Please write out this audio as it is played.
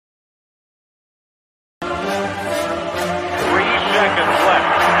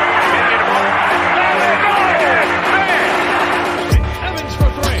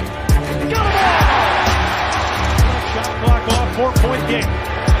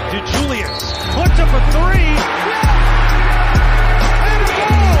to Julius. Puts up a three. And goal!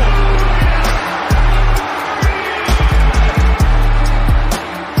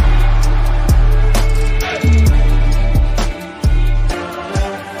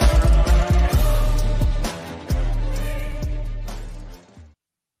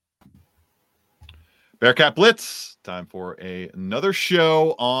 Bearcat Blitz, time for another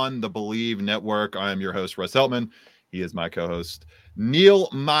show on the Believe Network. I am your host, Russ Heltman. He is my co-host, Neil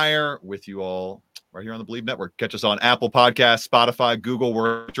Meyer, with you all right here on the Believe Network. Catch us on Apple Podcasts, Spotify, Google,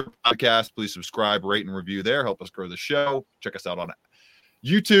 wherever your podcast. Please subscribe, rate, and review there. Help us grow the show. Check us out on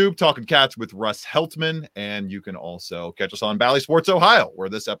YouTube, Talking Cats with Russ Heltman. And you can also catch us on Bally Sports Ohio, where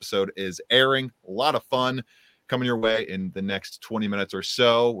this episode is airing. A lot of fun coming your way in the next 20 minutes or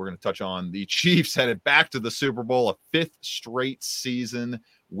so. We're going to touch on the Chiefs headed back to the Super Bowl, a fifth straight season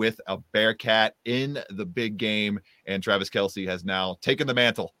with a Bearcat in the big game. And Travis Kelce has now taken the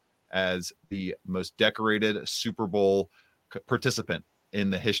mantle as the most decorated Super Bowl participant in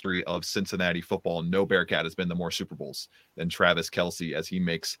the history of Cincinnati football. No Bearcat has been to more Super Bowls than Travis Kelce as he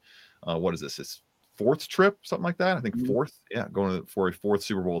makes, his fourth trip, something like that? I think fourth. Yeah, going for a fourth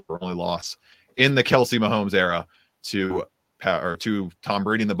Super Bowl, their only loss in the Kelce Mahomes era to Tom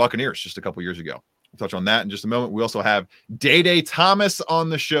Brady and the Buccaneers just a couple years ago. We'll touch on that in just a moment. We also have Day Thomas on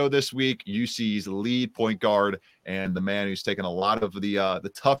the show this week, UC's lead point guard and the man who's taken a lot of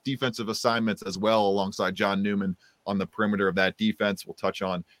the tough defensive assignments as well, alongside John Newman on the perimeter of that defense. We'll touch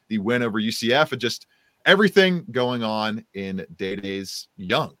on the win over UCF and just everything going on in Day-Day's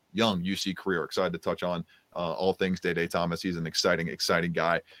young UC career. Excited to touch on all things Day Thomas. He's an exciting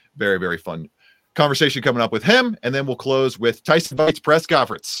guy. Very, very fun conversation coming up with him. And then we'll close with Tyson Veidt's press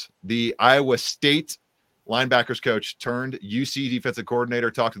conference. The Iowa State linebackers coach turned UC defensive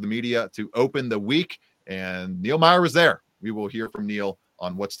coordinator talked to the media to open the week. And Neil Meyer was there. We will hear from Neil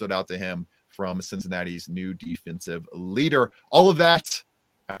on what stood out to him from Cincinnati's new defensive leader. All of that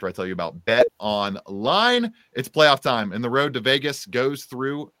after I tell you about Bet Online. It's playoff time, and the road to Vegas goes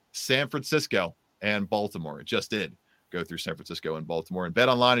through San Francisco and Baltimore. It just did go through San Francisco and Baltimore. And Bet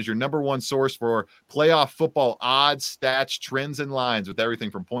Online is your number one source for playoff football odds, stats, trends, and lines, with everything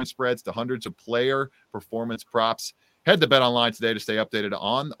from point spreads to hundreds of player performance props. Head to Bet Online today to stay updated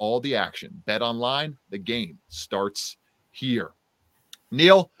on all the action. Bet Online, the game starts here.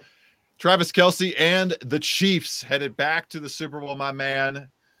 Neil, Travis Kelce and the Chiefs headed back to the Super Bowl, my man.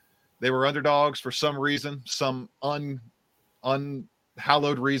 They were underdogs for some reason, some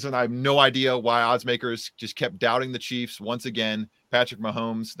unhallowed reason. I have no idea why odds makers just kept doubting the Chiefs. Once again, Patrick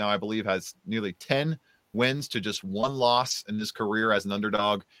Mahomes now I believe has nearly 10 wins to just one loss in his career as an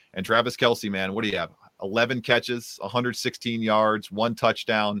underdog. And Travis Kelce, man, what do you have? 11 catches, 116 yards, 1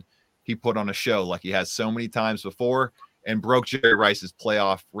 touchdown. He put on a show like he has so many times before and broke Jerry Rice's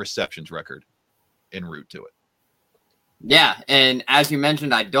playoff receptions record en route to it. Yeah, and as you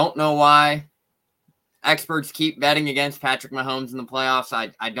mentioned, I don't know why experts keep betting against Patrick Mahomes in the playoffs.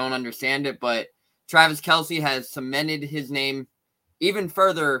 I don't understand it, but Travis Kelce has cemented his name even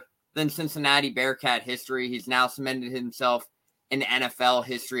further than Cincinnati Bearcat history. He's now cemented himself in NFL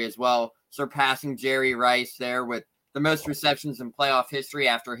history as well, surpassing Jerry Rice there with the most receptions in playoff history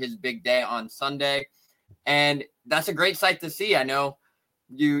after his big day on Sunday. And that's a great sight to see. I know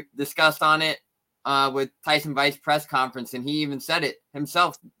you discussed on it with Tyson Veidt's press conference, and he even said it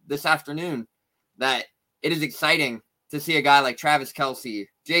himself this afternoon, that it is exciting to see a guy like Travis Kelce,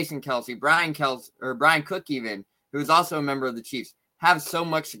 Jason Kelce, Brian Cook even, who is also a member of the Chiefs, have so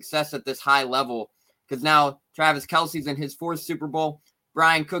much success at this high level, because now Travis Kelce's in his 4th Super Bowl.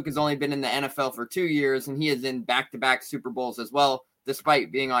 Brian Cook has only been in the NFL for 2 years, and he is in back-to-back Super Bowls as well,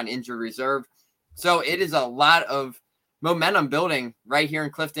 despite being on injured reserve. So it is a lot of momentum building right here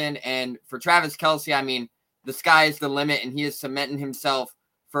in Clifton. And for Travis Kelce, I mean, the sky is the limit, and he is cementing himself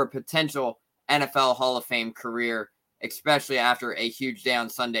for a potential NFL Hall of Fame career, especially after a huge day on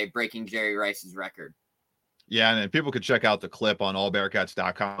Sunday, breaking Jerry Rice's record. Yeah, and people could check out the clip on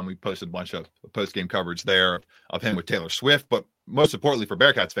allbearcats.com. We posted a bunch of post-game coverage there of him with Taylor Swift, but most importantly for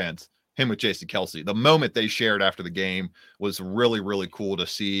Bearcats fans, him with Jason Kelce. The moment they shared after the game was really, really cool to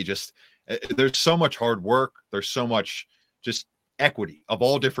see. Just there's so much hard work. There's so much just equity of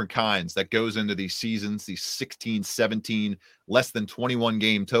all different kinds that goes into these seasons, these 16, 17, less than 21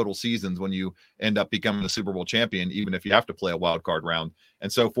 game total seasons when you end up becoming a Super Bowl champion, even if you have to play a wild card round.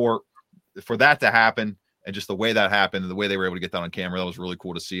 And so for that to happen, and just the way that happened and the way they were able to get that on camera, that was really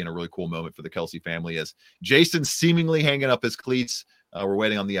cool to see, and a really cool moment for the Kelce family as Jason seemingly hanging up his cleats. We're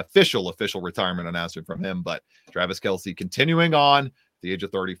waiting on the official retirement announcement from him, but Travis Kelce continuing on at the age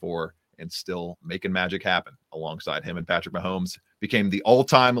of 34 and still making magic happen alongside him and Patrick Mahomes. became the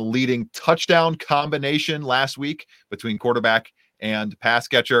all-time leading touchdown combination last week between quarterback and pass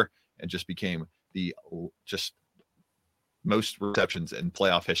catcher, and just became the most receptions in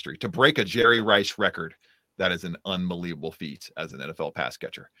playoff history. To break a Jerry Rice record, that is an unbelievable feat as an NFL pass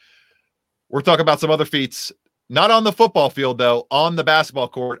catcher. We're talking about some other feats, not on the football field, though, on the basketball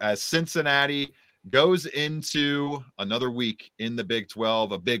court, as Cincinnati goes into another week in the Big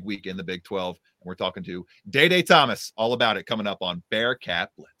 12, a big week in the Big 12. And we're talking to Day Thomas all about it coming up on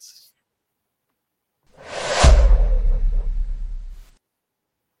Bearcat Blitz.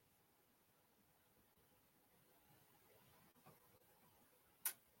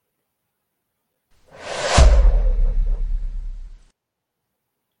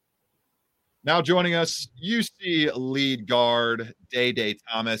 Now joining us, UC lead guard Day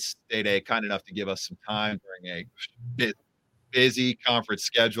Thomas. Day, kind enough to give us some time during a busy conference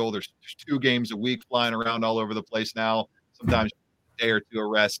schedule. There's 2 games a week flying around all over the place now. Sometimes a day or 2 of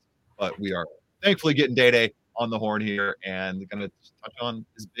rest, but we are thankfully getting Day on the horn here and going to touch on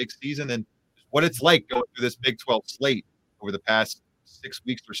his big season and what it's like going through this Big 12 slate over the past 6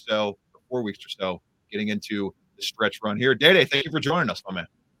 weeks or so, or 4 weeks or so, getting into the stretch run here. Day, thank you for joining us, my man.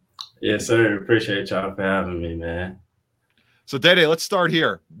 Yes, sir. Appreciate y'all for having me, man. So, Day, let's start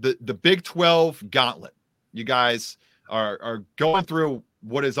here. The Big 12 gauntlet. You guys are going through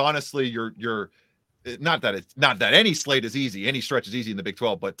what is honestly your not that any slate is easy, any stretch is easy in the Big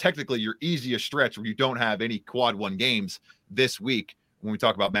 12, but technically your easiest stretch where you don't have any quad 1 games this week when we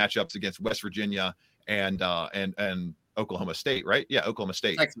talk about matchups against West Virginia and Oklahoma State, right? Yeah, Oklahoma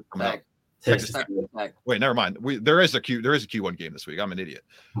State. Texas. Wait, never mind. There is a Q1 game this week. I'm an idiot.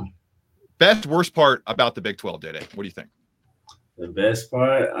 Best, worst part about the Big 12, Day? What do you think? The best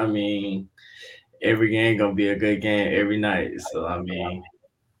part, I mean, every game gonna be a good game every night. So I mean,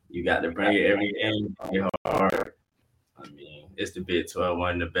 you got to bring it every game, play hard. I mean, it's the Big 12,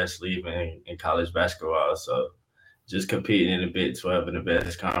 one of the best leagues in college basketball. So just competing in the Big 12 in the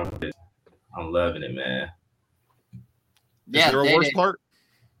best conference, I'm loving it, man. Yeah, is there a worst part?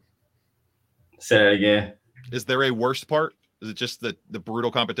 Say that again. Is there a worst part? Is it just the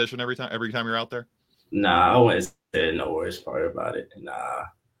brutal competition every time you're out there? Nah, I wouldn't say no worst part about it. Nah.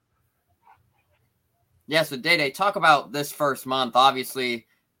 Yeah, so Day, talk about this first month. Obviously,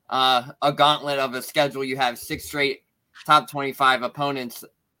 a gauntlet of a schedule. You have 6 straight top 25 opponents.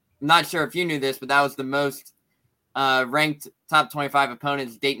 I'm not sure if you knew this, but that was the most ranked top 25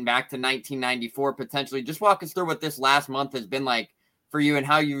 opponents dating back to 1994, potentially. Just walk us through what this last month has been like for you and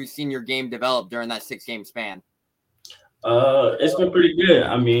how you've seen your game develop during that 6-game span. It's been pretty good.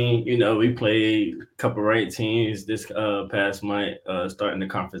 I mean, we played a couple ranked teams this past month, starting the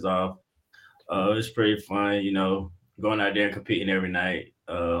conference off. It was pretty fun, going out there and competing every night.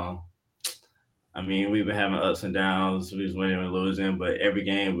 I mean, we've been having ups and downs. We was winning and losing, but every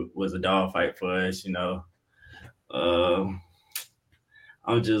game was a dogfight for us, I'm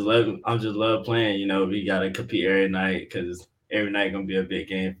just love playing. We gotta compete every night because every night gonna be a big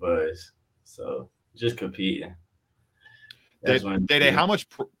game for us. So just competing. Day, how much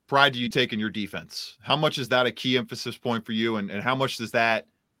pride do you take in your defense? How much is that a key emphasis point for you? And how much does that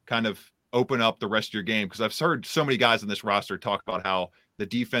kind of open up the rest of your game? Because I've heard so many guys in this roster talk about how the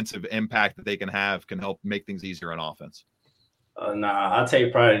defensive impact that they can have can help make things easier on offense. Nah, I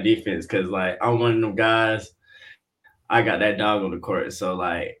take pride in defense because, I'm one of them guys. I got that dog on the court. So,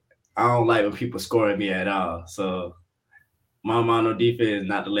 I don't like when people scoring me at all. So, my mono defense is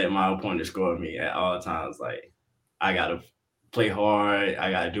not to let my opponent score me at all times. I got to play hard. I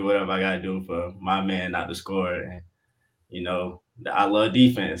got to do whatever I got to do for my man not to score. And, I love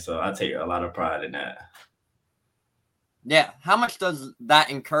defense, so I take a lot of pride in that. Yeah. How much does that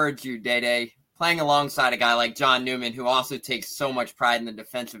encourage you, Day, playing alongside a guy like John Newman, who also takes so much pride in the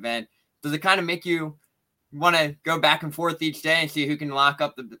defensive end? Does it kind of make you want to go back and forth each day and see who can lock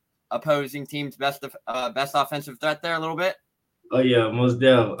up the opposing team's best offensive threat there a little bit? Oh, yeah, most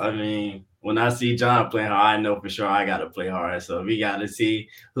definitely. I mean, when I see John playing hard, I know for sure I got to play hard. So we got to see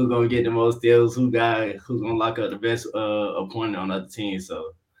who's going to get the most steals, who's going to lock up the best opponent on the other team.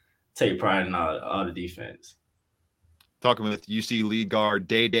 So take pride in all the defense. Talking with UC lead guard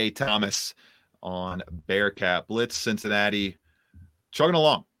Day Thomas on Bearcat Blitz. Cincinnati chugging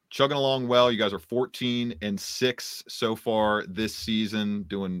along well. You guys are 14-6 so far this season,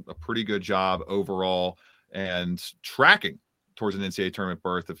 doing a pretty good job overall and tracking towards an NCAA tournament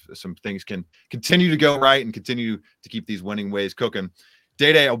berth if some things can continue to go right and continue to keep these winning ways cooking.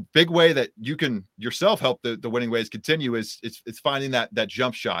 Day, a big way that you can yourself help the winning ways continue is it's finding that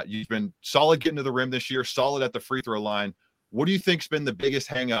jump shot. You've been solid getting to the rim this year, solid at the free throw line. What do you think's been the biggest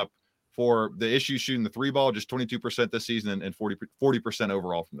hang up for the issues shooting the 3-ball, just 22% this season and 40%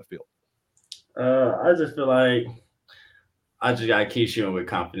 overall from the field? I just feel like I just gotta keep shooting with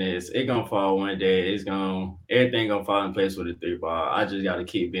confidence. It's gonna fall one day. Everything gonna fall in place with the 3-ball. I just gotta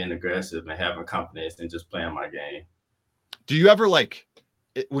keep being aggressive and having confidence and just playing my game. Do you ever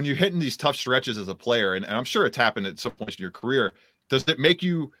when you're hitting these tough stretches as a player, and I'm sure it's happened at some point in your career, does it make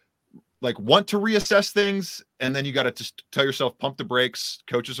you want to reassess things, and then you got to just tell yourself, pump the brakes?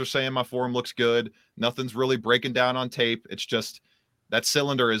 Coaches are saying my form looks good. Nothing's really breaking down on tape. It's just that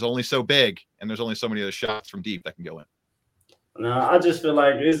cylinder is only so big, and there's only so many other shots from deep that can go in. No, I just feel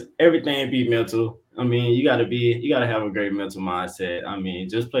like everything be mental. I mean, you gotta have a great mental mindset. I mean,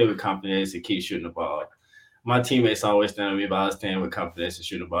 just play with confidence and keep shooting the ball. My teammates always stand with me about staying with confidence and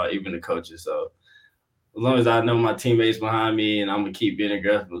shooting the ball, even the coaches. So as long as I know my teammates behind me and I'm gonna keep being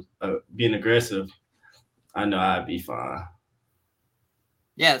aggressive, I know I'd be fine.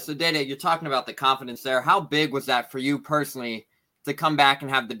 Yeah, so Dede, you're talking about the confidence there. How big was that for you personally to come back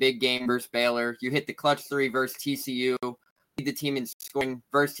and have the big game versus Baylor? You hit the clutch 3 versus TCU, lead the team in scoring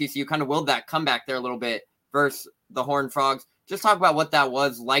versus TCU, kind of willed that comeback there a little bit versus the Horned Frogs. Just talk about what that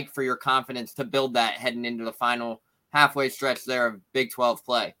was like for your confidence to build that heading into the final halfway stretch there of Big 12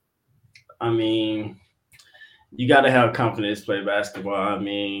 play. I mean, you got to have confidence to play basketball. I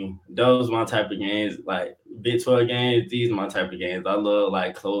mean, those are my type of games, like Big 12 games. These are my type of games. I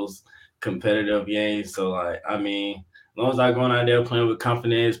love close competitive games. So I mean, as long as I'm going out there playing with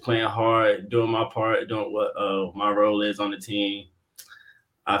confidence, playing hard, doing my part, doing what my role is on the team,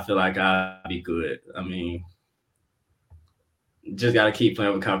 I feel like I'll be good. I mean, just got to keep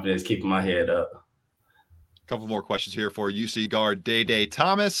playing with confidence, keeping my head up. A couple more questions here for UC guard Dede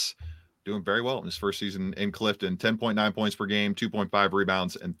Thomas. Doing very well in his first season in Clifton. 10.9 points per game, 2.5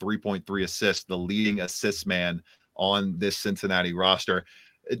 rebounds, and 3.3 assists, the leading assist man on this Cincinnati roster.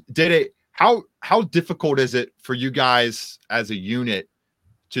 Dede, how difficult is it for you guys as a unit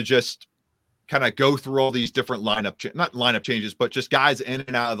to just kind of go through all these different not lineup changes, but just guys in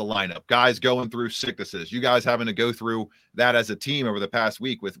and out of the lineup, guys going through sicknesses, you guys having to go through that as a team over the past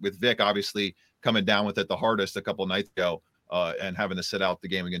week with Vic obviously coming down with it the hardest a couple of nights ago and having to sit out the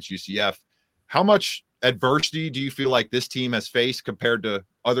game against UCF. How much adversity do you feel like this team has faced compared to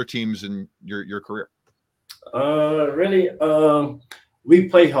other teams in your career? Really, we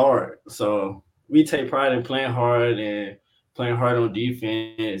play hard. So we take pride in playing hard and playing hard on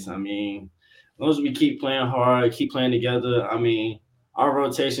defense. I mean, as long as we keep playing hard, keep playing together, I mean, our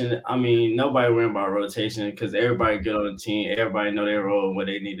rotation, I mean, nobody worrying about rotation because everybody good on the team. Everybody know their role and what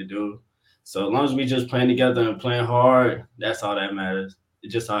they need to do. So as long as we just playing together and playing hard, that's all that matters.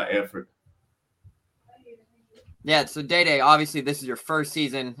 It's just our effort. Yeah, so Dede, obviously this is your first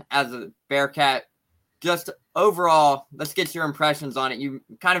season as a Bearcat. Just overall, let's get your impressions on it. You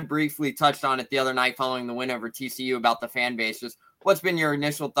kind of briefly touched on it the other night following the win over TCU about the fan base. Just what's been your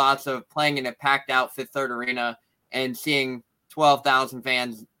initial thoughts of playing in a packed-out Fifth Third Arena and seeing 12,000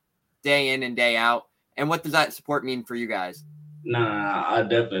 fans day in and day out? And what does that support mean for you guys? Nah, I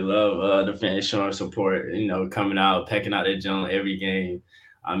definitely love the fans showing support, coming out, packing out their gym every game.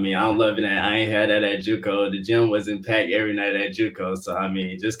 I mean, I'm loving that. I ain't had that at JUCO. The gym wasn't packed every night at JUCO. So, I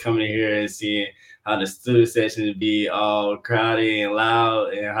mean, just coming in here and seeing how the student sessions be all crowded and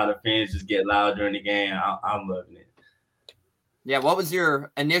loud and how the fans just get loud during the game, I'm loving it. Yeah, what was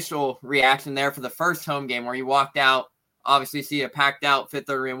your initial reaction there for the first home game where you walked out, obviously see a packed out Fifth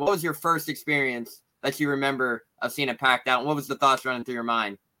Third Arena? What was your first experience that you remember of seeing it packed out? And what was the thoughts running through your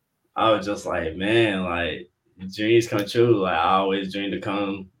mind? I was just like, man, dreams come true. I always dreamed to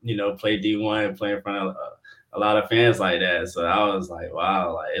come, play D1 and play in front of a lot of fans like that. So I was like,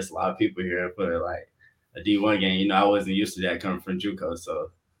 wow, it's a lot of people here for a D1 game. I wasn't used to that coming from JUCO.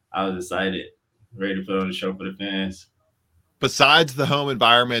 So I was excited, ready to put on the show for the fans. Besides the home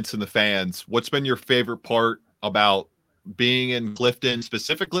environments and the fans, what's been your favorite part about being in Clifton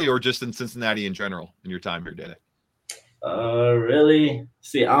specifically or just in Cincinnati in general in your time here, Dede? Really?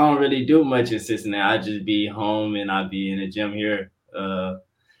 See, I don't really do much in Cincinnati. I just be home and I be in the gym here.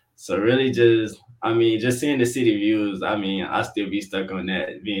 So really just seeing the city views, I still be stuck on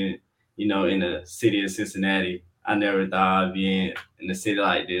that, being, in the city of Cincinnati. I never thought I'd be in a city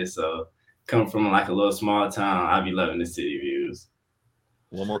like this. So coming from a little small town, I be loving the city views.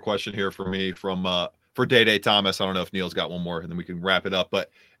 One more question here for me for Dede Thomas. I don't know if Neil's got one more and then we can wrap it up, but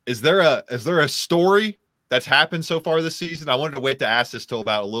is there a story that's happened so far this season? I wanted to wait to ask this till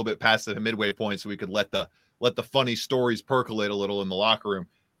about a little bit past the midway point so we could let the funny stories percolate a little in the locker room.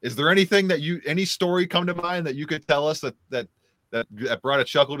 Is there anything any story come to mind that you could tell us that brought a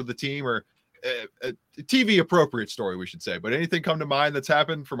chuckle to the team or a TV appropriate story, we should say, but anything come to mind that's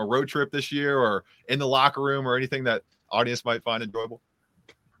happened from a road trip this year or in the locker room or anything that audience might find enjoyable?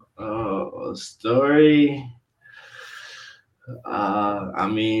 Story. I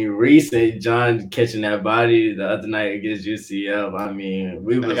mean, recent John catching that body the other night against UCF. I mean,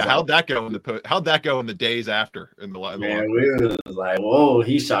 we was how'd that go in the days after in the man? We was like, whoa,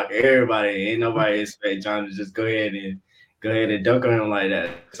 he shocked everybody. Ain't nobody expect John to just go ahead and dunk on him like that.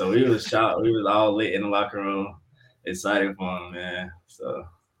 So we was shocked. We was all lit in the locker room, excited for him, man. So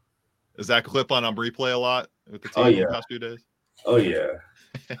is that clip on replay a lot with the team in the past few days? Oh yeah.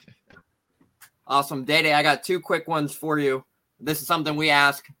 Awesome. Day, I got 2 quick ones for you. This is something we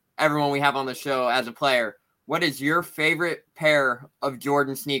ask everyone we have on the show as a player. What is your favorite pair of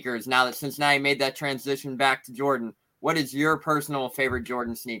Jordan sneakers now that Cincinnati made that transition back to Jordan? What is your personal favorite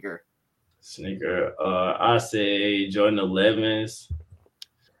Jordan sneaker? I say Jordan 11s.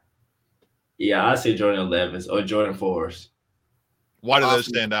 Yeah, I say Jordan 11s or Jordan 4s. Why do those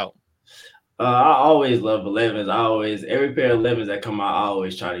stand out? I always love 11s. Every pair of 11s that come out, I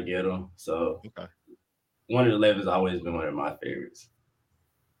always try to get them. So one of the 11s always been one of my favorites.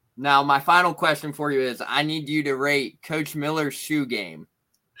 Now, my final question for you is, I need you to rate Coach Miller's shoe game.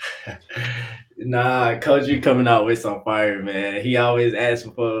 Nah, Coach, you coming out with some fire, man. He always asks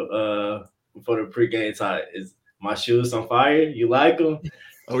before the pregame talk, is my shoes on fire? You like them?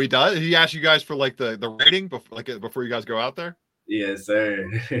 Oh, he does? He asked you guys for like the rating before you guys go out there? Yes, sir.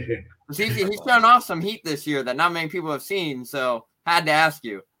 He's shown off some heat this year that not many people have seen, so had to ask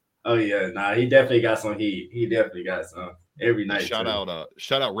you. Oh yeah, he definitely got some heat. He definitely got some every night. Shout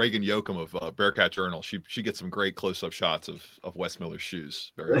out Reagan Yoakum of Bearcat Journal. She gets some great close-up shots of Wes Miller's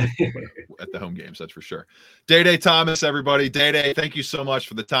shoes at the home games, that's for sure. Day Thomas, everybody. Day, thank you so much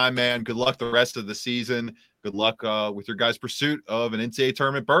for the time, man. Good luck the rest of the season. Good luck with your guys' pursuit of an NCAA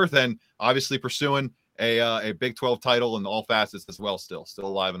tournament berth, and obviously pursuing a Big 12 title in all facets as well. Still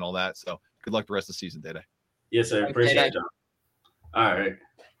alive and all that. So good luck the rest of the season, Day. Yes, sir. Appreciate it, John. All right.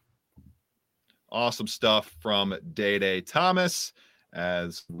 Awesome stuff from Day Thomas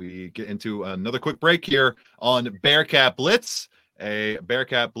as we get into another quick break here on Bearcat Blitz, a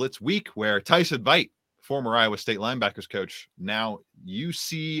Bearcat Blitz week where Tyson Veidt, former Iowa State linebackers coach, now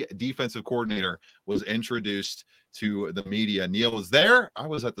UC defensive coordinator, was introduced to the media. Neil was there. I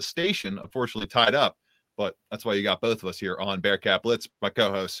was at the station, unfortunately tied up, but that's why you got both of us here on Bearcat Blitz. My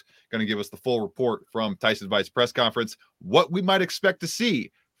co-host going to give us the full report from Tyson Veidt's press conference, what we might expect to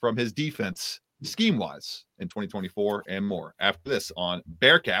see from his defense scheme-wise in 2024 and more after this on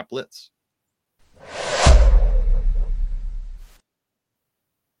Bearcat Blitz.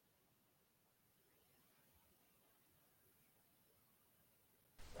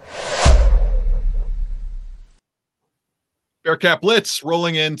 Bearcat Blitz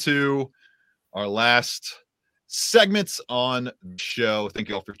rolling into our last segments on the show. Thank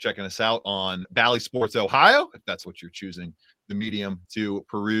you all for checking us out on Bally Sports Ohio, if that's what you're choosing the medium to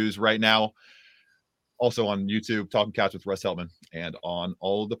peruse right now. Also on YouTube, Talking Couch with Russ Heltman, and on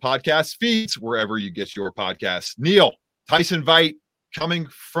all of the podcast feeds, wherever you get your podcasts. Neil, Tyson Veidt coming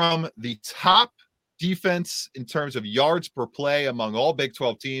from the top defense in terms of yards per play among all Big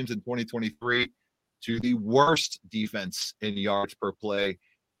 12 teams in 2023 to the worst defense in yards per play,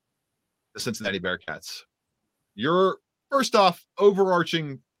 the Cincinnati Bearcats. Your first off,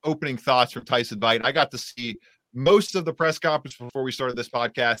 overarching opening thoughts from Tyson Veidt. I got to see most of the press conference before we started this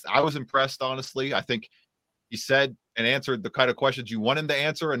podcast. I was impressed, honestly. I think he said and answered the kind of questions you want him to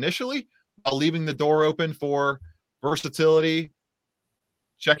answer initially, while leaving the door open for versatility,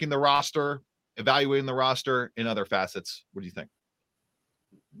 checking the roster, evaluating the roster in other facets. What do you think?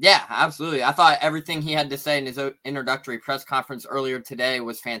 Yeah, absolutely. I thought everything he had to say in his introductory press conference earlier today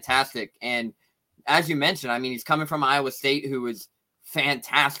was fantastic. And as you mentioned, I mean, he's coming from Iowa State, who was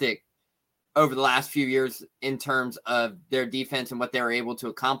fantastic over the last few years in terms of their defense and what they were able to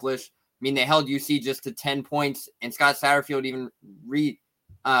accomplish. I mean, they held UC just to 10 points, and Scott Satterfield even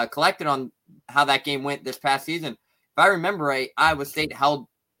collected on how that game went this past season. If I remember right, Iowa State held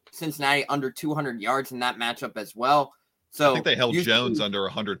Cincinnati under 200 yards in that matchup as well. So I think they held Jones under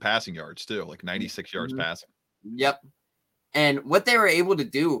 100 passing yards too, like 96 yards passing. Yep. And what they were able to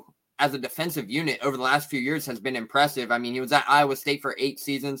do as a defensive unit over the last few years has been impressive. I mean, he was at Iowa State for 8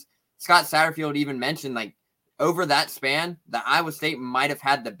 seasons. Scott Satterfield even mentioned, like, over that span, the Iowa State might have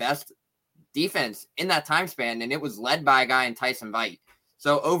had the best defense in that time span, and it was led by a guy in Tyson Veidt.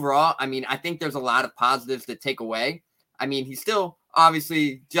 So overall, I mean, I think there's a lot of positives to take away. I mean, he still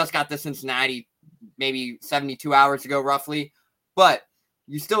obviously just got to Cincinnati maybe 72 hours ago, roughly, but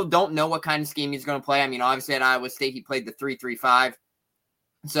you still don't know what kind of scheme he's going to play. I mean, obviously at Iowa State, he played the 3-3-5.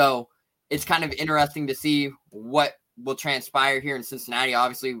 So it's kind of interesting to see what will transpire here in Cincinnati.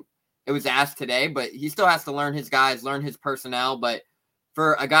 Obviously, it was asked today, but he still has to learn his guys, learn his personnel. But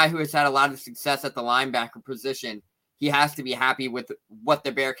for a guy who has had a lot of success at the linebacker position, he has to be happy with what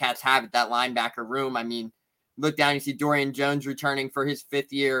the Bearcats have at that linebacker room. I mean, look down, you see Dorian Jones returning for his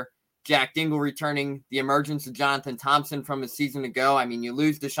 5th year, Jack Dingle returning, the emergence of Jonathan Thompson from a season ago. I mean, you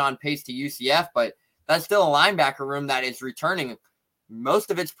lose Deshaun Pace to UCF, but that's still a linebacker room that is returning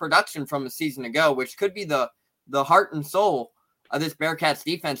most of its production from a season ago, which could be the heart and soul of this Bearcats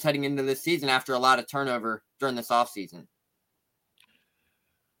defense heading into this season after a lot of turnover during this offseason.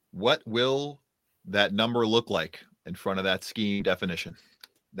 What will that number look like in front of that scheme definition?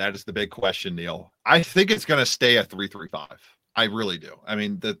 That is the big question, Neil. I think it's going to stay a 3-3-5. I really do. I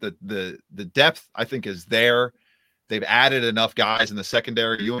mean, the depth, I think, is there. They've added enough guys in the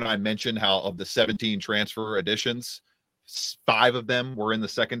secondary. You and I mentioned how of the 17 transfer additions, 5 of them were in the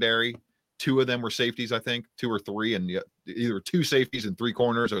secondary. 2 of them were safeties, I think, 2 or 3, and either 2 safeties and 3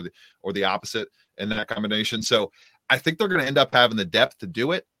 corners or the opposite in that combination. So I think they're going to end up having the depth to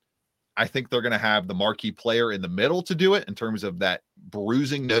do it. I think they're going to have the marquee player in the middle to do it in terms of that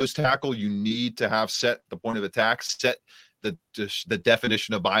bruising nose tackle you need to have set the point of attack, set the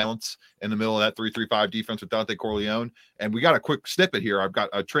definition of violence in the middle of that 3-3-5 defense with Dante Corleone. And we got a quick snippet here. I've got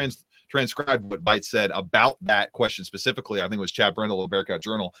a transcribed what Veidt said about that question specifically. I think it was Chad Brendel of Bearcat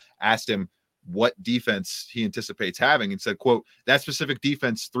Journal asked him what defense he anticipates having and said, quote, that specific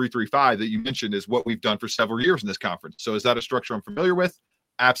defense 3-3-5 that you mentioned is what we've done for several years in this conference. So is that a structure I'm familiar with?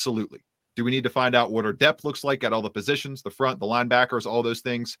 Absolutely. Do we need to find out what our depth looks like at all the positions, the front, the linebackers, all those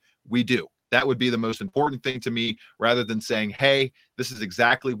things? We do. That would be the most important thing to me, rather than saying, hey, this is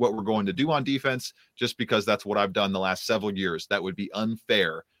exactly what we're going to do on defense just because that's what I've done the last several years. That would be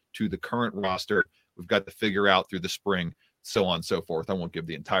unfair to the current roster. We've got to figure out through the spring, so on and so forth. I won't give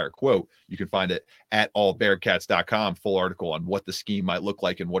the entire quote. You can find it at allbearcats.com, full article on what the scheme might look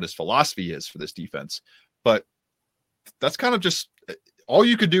like and what his philosophy is for this defense. But that's kind of just all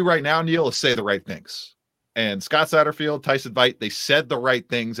you could do right now, Neil, is say the right things. And Scott Satterfield, Tyson Veidt, they said the right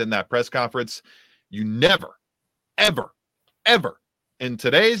things in that press conference. You never, ever, ever in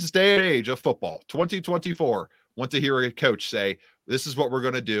today's day and age of football, 2024, want to hear a coach say, this is what we're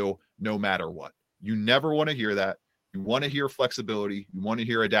going to do no matter what. You never want to hear that. You want to hear flexibility. You want to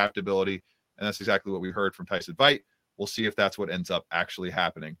hear adaptability. And that's exactly what we heard from Tyson Veidt. We'll see if that's what ends up actually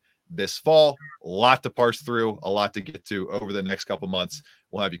happening this fall. A lot to parse through, a lot to get to over the next couple months.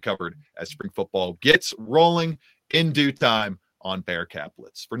 We'll have you covered as spring football gets rolling in due time on Bearcat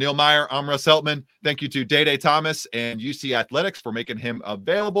Blitz. For Neil Meyer, I'm Russ Heltman. Thank you to Day Thomas and UC Athletics for making him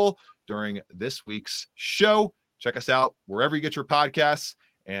available during this week's show. Check us out wherever you get your podcasts.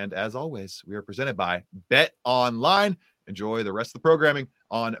 And as always, we are presented by Bet Online. Enjoy the rest of the programming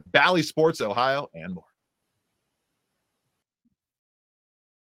on Bally Sports Ohio and more.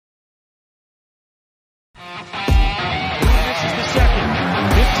 This is the second.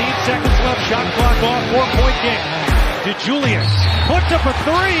 15 seconds left. Shot clock off. 4-point game. DeJulius puts up a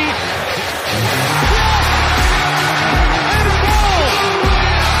 3. And a goal!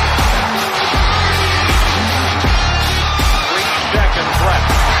 3 seconds left.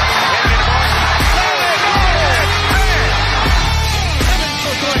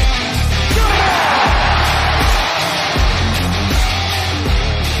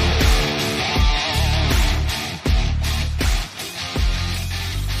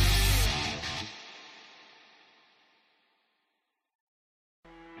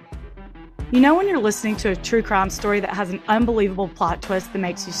 You know when you're listening to a true crime story that has an unbelievable plot twist that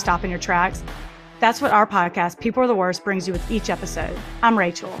makes you stop in your tracks? That's what our podcast, People Are the Worst, brings you with each episode. I'm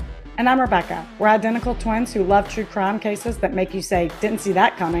Rachel. And I'm Rebecca. We're identical twins who love true crime cases that make you say, didn't see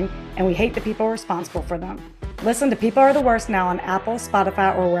that coming, and we hate the people responsible for them. Listen to People Are the Worst now on Apple,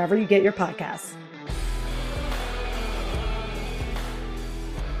 Spotify, or wherever you get your podcasts.